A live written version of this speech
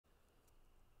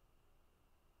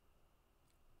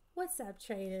What's up,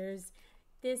 traders?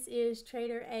 This is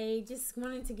Trader A. Just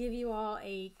wanted to give you all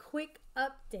a quick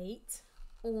update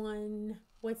on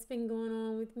what's been going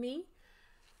on with me.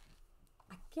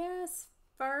 I guess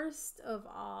first of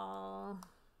all,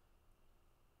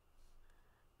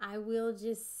 I will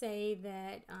just say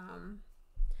that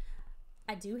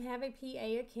I do have a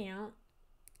PA account.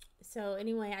 So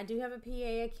anyway, I do have a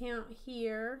PA account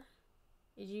here.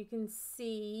 As you can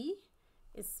see,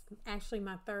 it's actually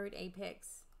my third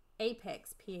Apex PA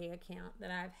account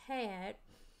that I've had.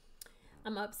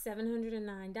 I'm up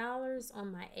 $709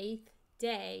 on my 8th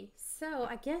day. So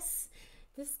I guess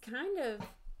this kind of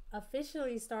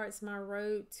officially starts my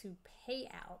road to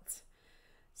payout.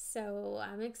 So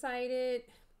I'm excited,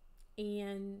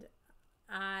 and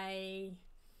I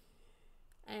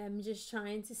am just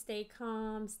trying to stay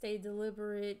calm, stay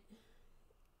deliberate,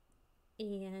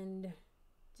 and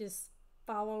just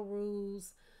follow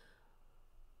rules,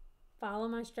 follow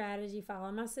my strategy,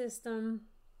 follow my system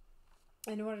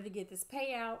in order to get this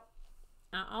payout.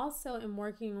 I also am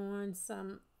working on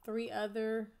some 3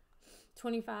 other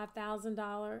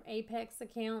 $25,000 Apex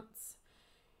accounts.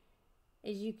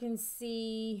 As you can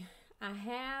see, I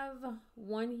have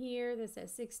one here that's at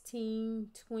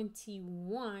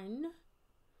 1621.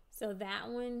 So that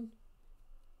one,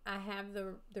 I have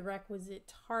the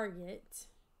requisite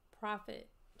profit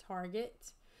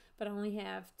target, but I only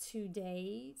have 2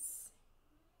 days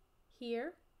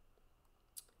here.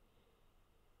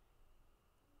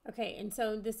 Okay, and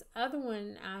so this other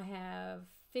one I have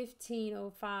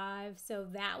 1505, so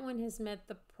that one has met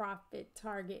the profit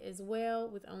target as well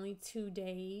with only 2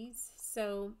 days.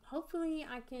 So hopefully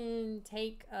I can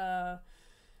take I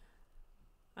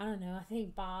don't know, I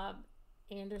think Bob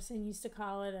Anderson used to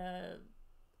call it a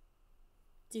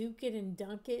duke it and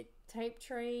dunk it type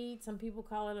trade. Some people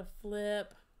call it a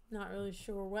flip. Not really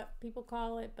sure what people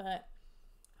call it, but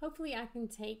hopefully I can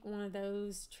take one of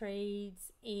those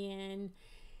trades and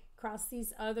cross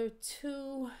these other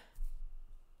 2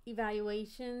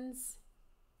 evaluations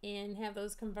and have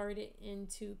those converted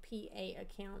into PA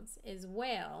accounts as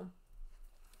well.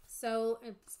 So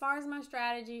as far as my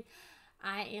strategy,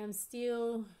 I am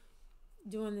still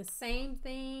doing the same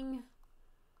thing.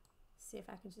 See if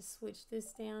I can just switch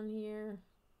this down here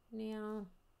now.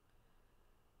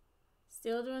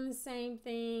 Still doing the same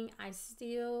thing. I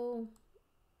still,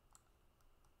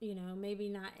 maybe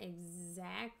not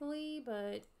exactly,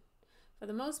 but for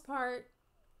the most part,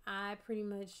 I pretty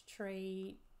much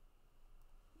trade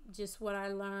just what I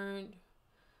learned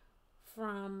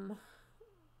from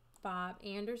Bob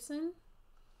Anderson.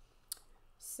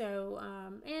 So,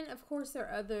 and of course there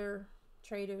are other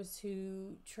traders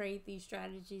who trade these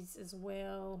strategies as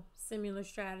well, similar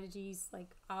strategies,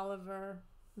 like Oliver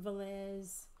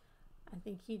Velez, I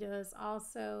think he does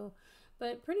also.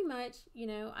 But pretty much,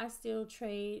 I still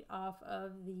trade off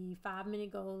of the 5-minute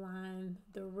goal line,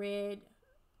 the red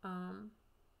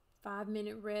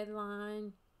 5-minute red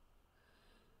line.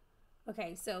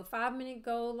 Okay, so 5-minute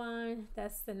goal line,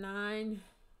 that's the 9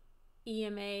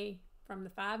 EMA from the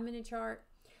 5-minute chart.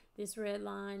 This red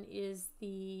line is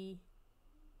the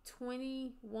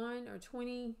 21 or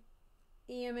 20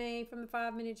 EMA from the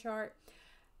 5-minute chart.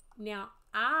 Now,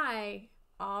 I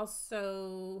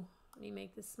also, let me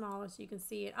make this smaller so you can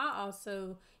see it. I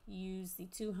also use the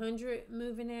 200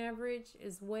 moving average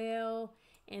as well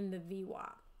and the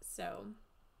VWAP. So,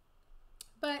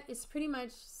 but it's pretty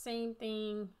much same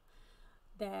thing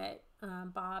that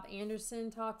Bob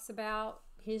Anderson talks about,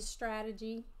 his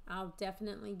strategy. I'll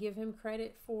definitely give him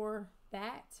credit for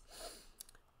that.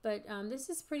 But this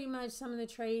is pretty much some of the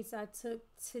trades I took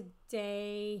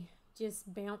today,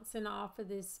 just bouncing off of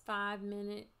this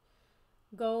 5-minute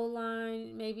goal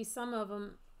line. Maybe some of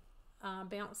them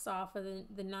bounced off of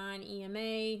the 9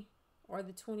 EMA or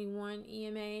the 21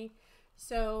 EMA.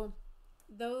 So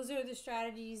those are the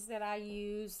strategies that I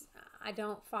use. I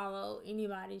don't follow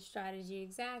anybody's strategy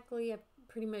exactly. I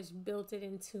pretty much built it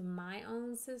into my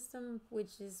own system,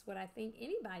 which is what I think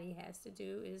anybody has to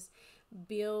do, is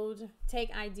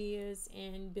take ideas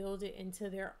and build it into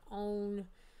their own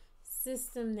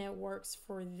system that works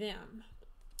for them.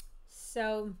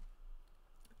 So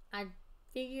I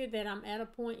figured that I'm at a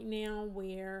point now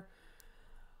where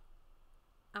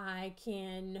I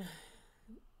can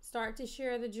start to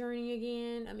share the journey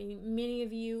again. I mean, many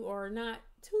of you, or not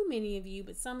too many of you,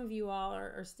 but some of you all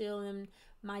are still in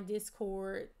my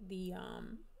Discord, the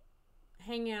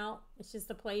Hangout. It's just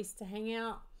a place to hang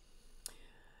out.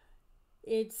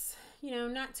 It's,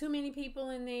 not too many people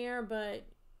in there, but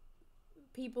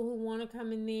people who want to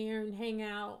come in there and hang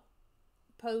out,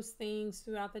 post things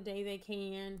throughout the day they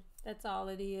can. That's all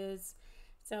it is.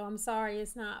 It's So I'm sorry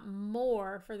it's not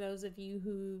more for those of you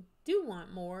who do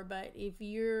want more, but if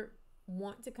you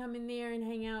want to come in there and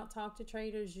hang out, talk to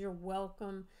traders, you're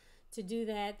welcome to do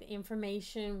that. The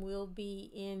information will be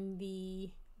in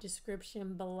the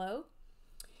description below.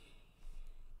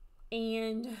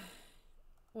 And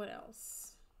what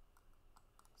else?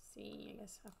 Let's see, I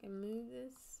guess I can move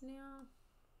this now.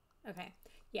 Okay,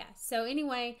 yeah, so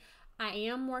anyway, I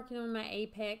am working on my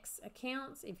Apex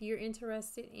accounts. If you're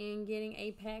interested in getting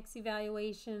Apex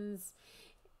evaluations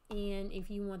and if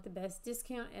you want the best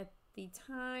discount at the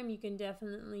time, you can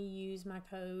definitely use my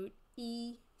code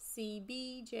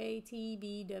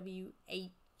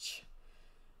ECBJTBWH.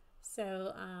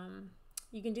 So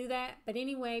you can do that. But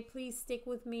anyway, please stick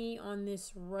with me on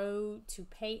this road to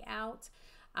payout.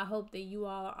 I hope that you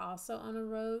all are also on a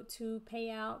road to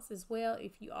payouts as well.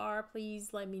 If you are,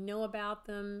 please let me know about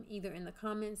them either in the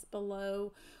comments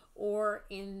below or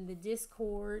in the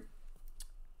Discord.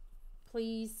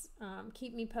 Please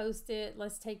keep me posted.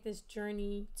 Let's take this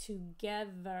journey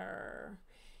together.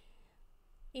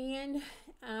 And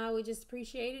I would just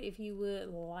appreciate it if you would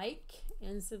like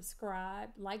and subscribe,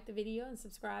 like the video and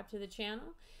subscribe to the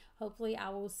channel. Hopefully I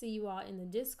will see you all in the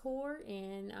Discord,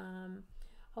 and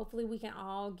hopefully we can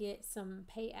all get some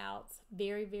payouts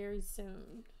very, very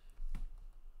soon.